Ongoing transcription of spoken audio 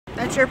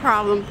That's your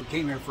problem. I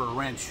came here for a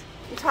wrench.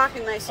 I'm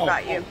talking nice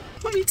about you.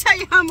 Let me tell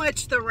you how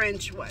much the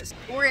wrench was.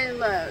 We're in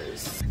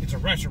Lowe's. It's a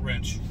ratchet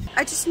wrench.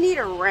 I just need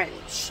a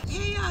wrench.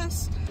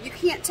 Yes. You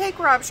can't take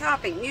Rob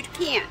shopping. You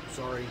can't.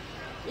 Sorry.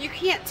 You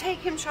can't take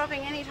him shopping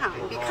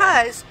anytime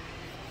because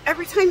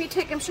every time you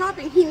take him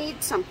shopping, he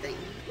needs something.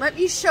 Let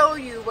me show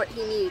you what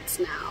he needs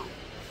now.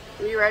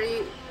 Are you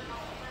ready?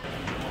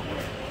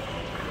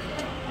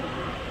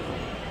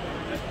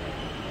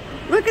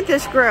 Look at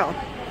this grill.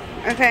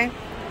 Okay.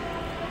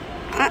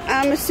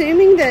 I'm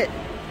assuming that,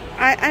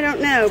 I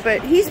don't know,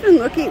 but he's been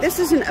looking. This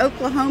is an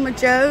Oklahoma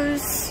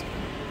Joes.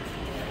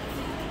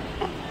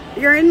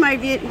 You're in my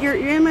way. Oh,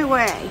 You're in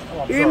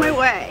my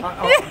way.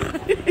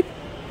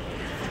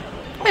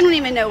 I don't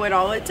even know what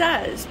all it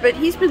does, but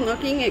he's been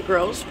looking at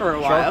grills for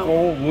a while.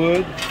 Charcoal,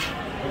 wood,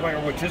 like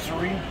a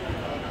rotisserie.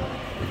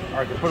 Or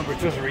I could put a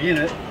rotisserie in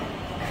it.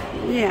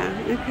 Yeah,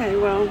 okay,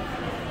 well,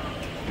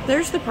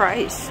 there's the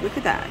price. Look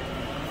at that.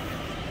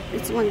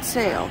 It's on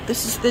sale.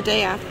 This is the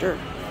day after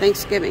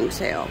Thanksgiving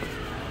sale.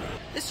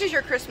 This is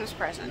your Christmas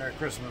present. Merry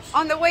Christmas.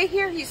 On the way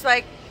here, he's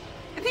like,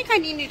 I think I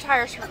need new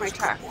tires for my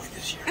truck.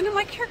 And I'm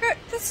like, here,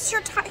 this is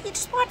your tire. He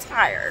just bought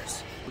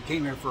tires. We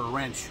came here for a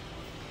wrench.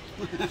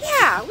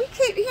 Yeah, we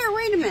came here.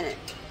 Wait a minute.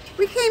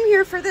 We came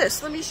here for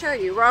this. Let me show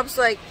you. Rob's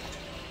like,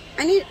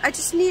 I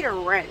just need a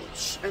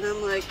wrench. And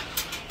I'm like,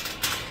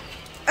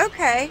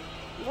 okay,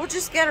 we'll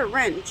just get a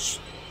wrench.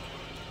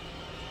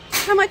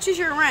 How much is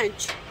your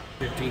wrench?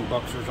 $15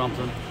 or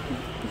something.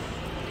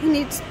 He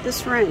needs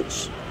this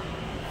wrench.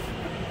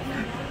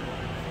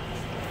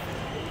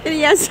 And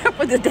he ends up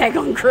with a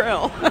daggone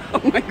grill.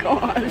 Oh my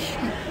gosh.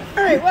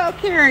 All right, well,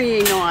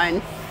 carrying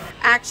on.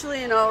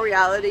 Actually, in all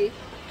reality,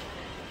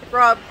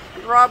 Rob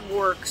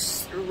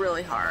works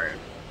really hard.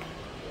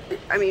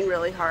 I mean,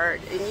 really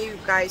hard. And you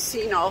guys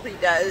seen all he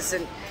does,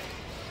 and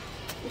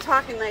I'm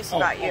talking nice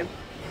about you.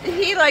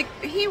 And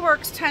he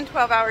works 10,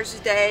 12 hours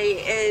a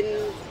day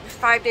and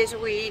 5 days a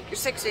week or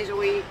 6 days a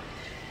week.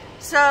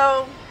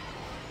 So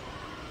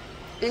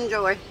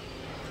enjoy.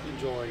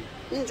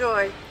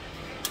 Enjoy.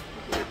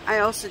 I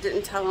also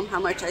didn't tell him how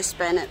much I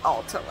spent at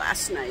Ulta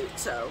last night,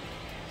 so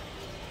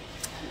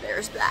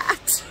there's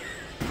that.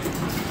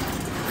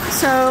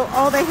 So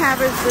all they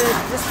have is the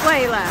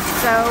display left,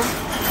 so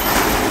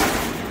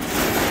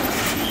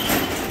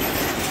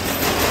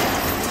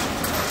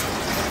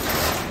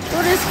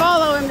we'll just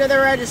follow him to the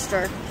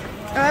register.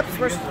 Oops,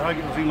 we're I'll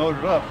get the thing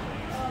loaded up.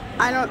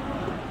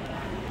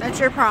 That's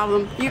your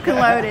problem. You can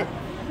load it.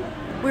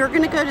 We were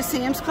going to go to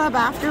Sam's Club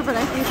after, but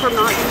I think we're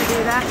not going to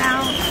do that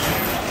now.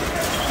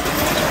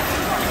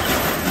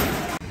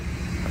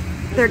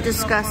 They're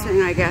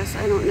discussing, I guess.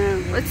 I don't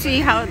know. Let's see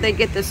how they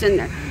get this in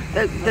there.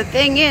 The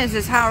thing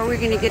is how are we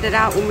going to get it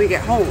out when we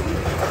get home?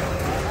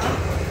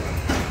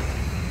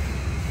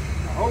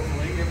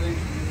 Hopefully, everything's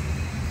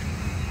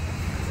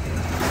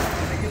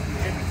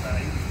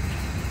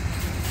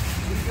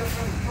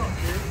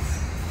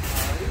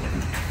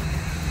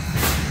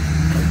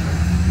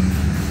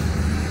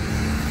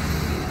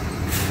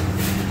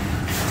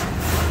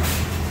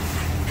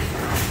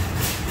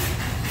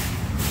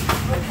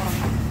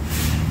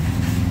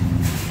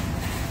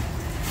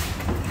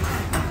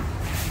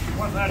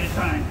one at a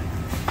time.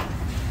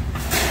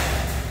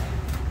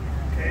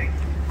 Okay.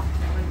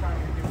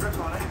 Grip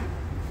on it.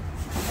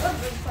 Oh,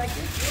 looks like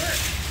it's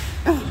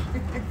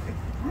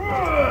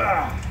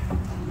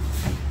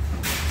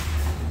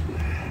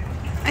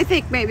I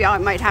think maybe I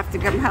might have to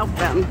come help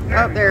them.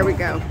 There we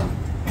go.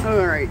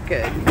 All right,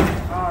 good.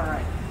 All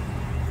right.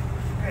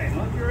 Okay,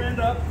 look your end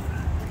up.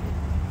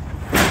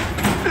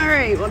 All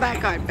right, well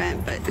that got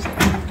bent, but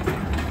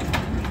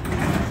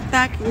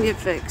that can get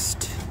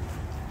fixed.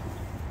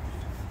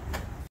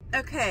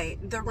 Okay,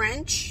 the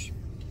wrench.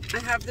 I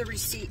have the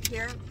receipt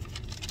here.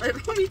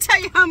 Let me tell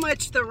you how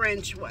much the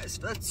wrench was.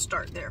 Let's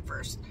start there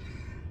first.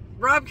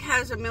 Rob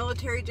has a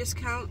military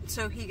discount,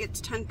 so he gets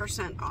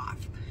 10%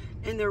 off.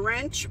 And the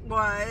wrench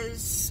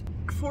was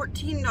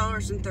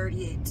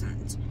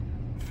 $14.38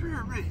 for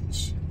a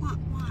wrench.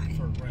 Why?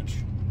 For a wrench.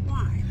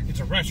 Why? It's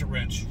a ratchet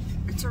wrench.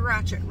 It's a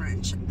ratchet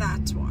wrench.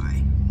 That's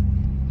why.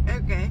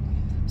 Okay.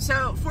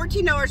 So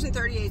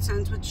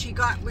 $14.38, which we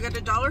got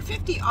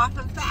 $1.50 off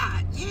of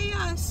that.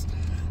 Yes.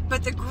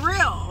 But the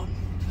grill,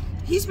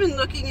 he's been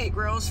looking at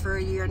grills for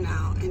a year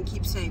now and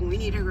keeps saying, we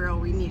need a grill,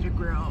 we need a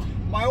grill.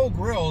 My old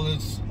grill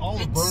is, all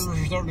the burners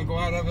are starting to go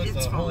out of it.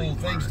 The whole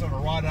thing's starting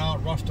to rot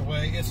out, rust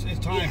away. It's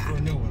time for a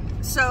new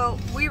one. So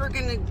we were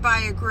going to buy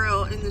a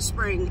grill in the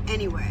spring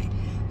anyway.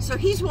 So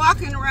he's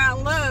walking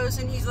around Lowe's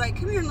and he's like,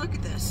 come here and look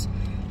at this.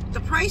 The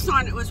price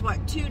on it was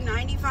what,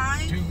 $295?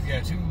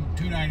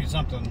 $290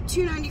 something.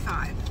 $295.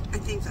 I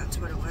think that's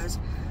what it was.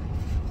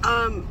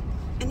 And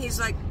he's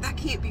like, that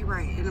can't be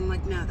right. And I'm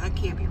like, no, that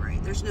can't be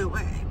right. There's no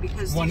way.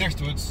 Because one next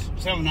to it's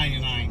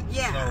 $7.99.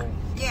 Yeah. So.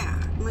 Yeah.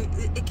 I'm like,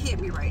 it can't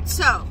be right.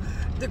 So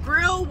the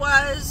grill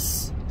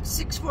was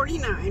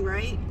 $649,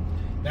 right?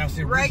 That's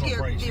the original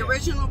price. The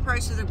original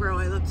price of the grill,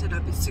 I looked it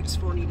up, is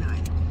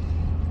 $649.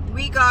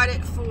 We got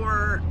it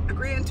for a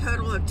grand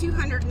total of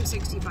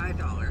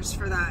 $265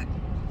 for that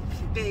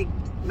big,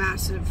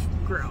 massive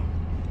grill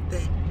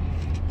that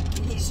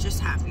he's just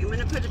happy. I'm going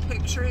to put a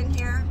picture in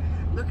here.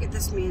 Look at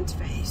this man's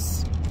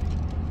face.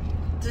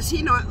 Does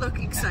he not look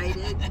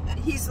excited?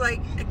 He's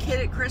like a kid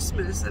at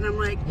Christmas, and I'm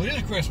like, well, it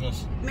is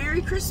Christmas.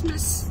 Merry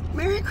Christmas,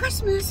 Merry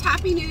Christmas,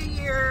 Happy New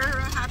Year,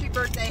 Happy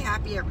Birthday,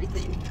 Happy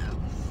everything.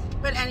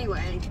 But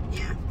anyway,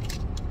 yeah,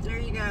 there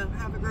you go.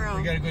 Have a grill.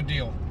 We got a good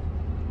deal.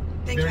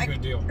 Very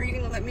good deal. Are you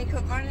going to let me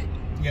cook on it?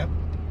 Yep.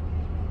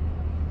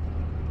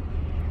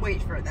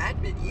 Wait for that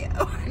video.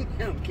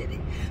 No, I'm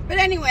kidding. But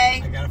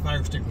anyway. I got a fire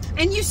extinguisher.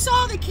 And you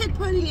saw the kid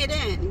putting it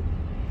in,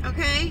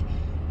 okay?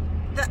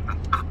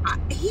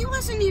 He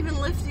wasn't even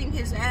lifting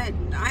his head.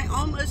 I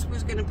almost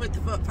was going to put the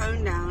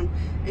phone down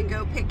and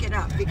go pick it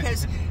up,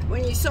 because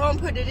when you saw him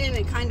put it in,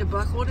 it kind of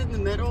buckled in the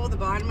middle, the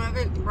bottom of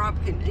it. Rob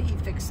he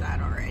fixed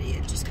that already.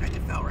 It just kind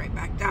of fell right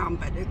back down.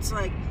 But it's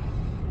like,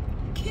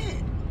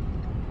 kid,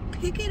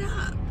 pick it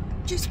up.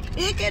 Just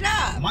pick it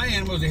up. My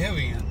end was a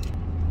heavy end.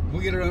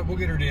 We'll get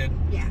her dead.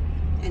 Yeah.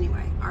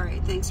 Anyway, all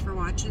right. Thanks for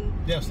watching.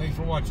 Yes, thanks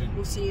for watching.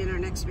 We'll see you in our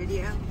next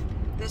video.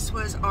 This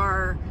was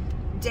our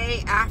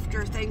day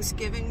after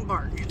Thanksgiving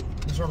bargain.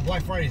 This is our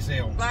Black Friday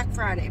sale. Black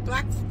Friday.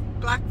 Black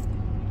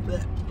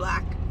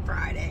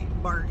Friday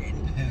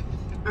bargain.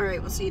 All right.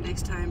 We'll see you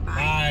next time. Bye.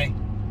 Bye.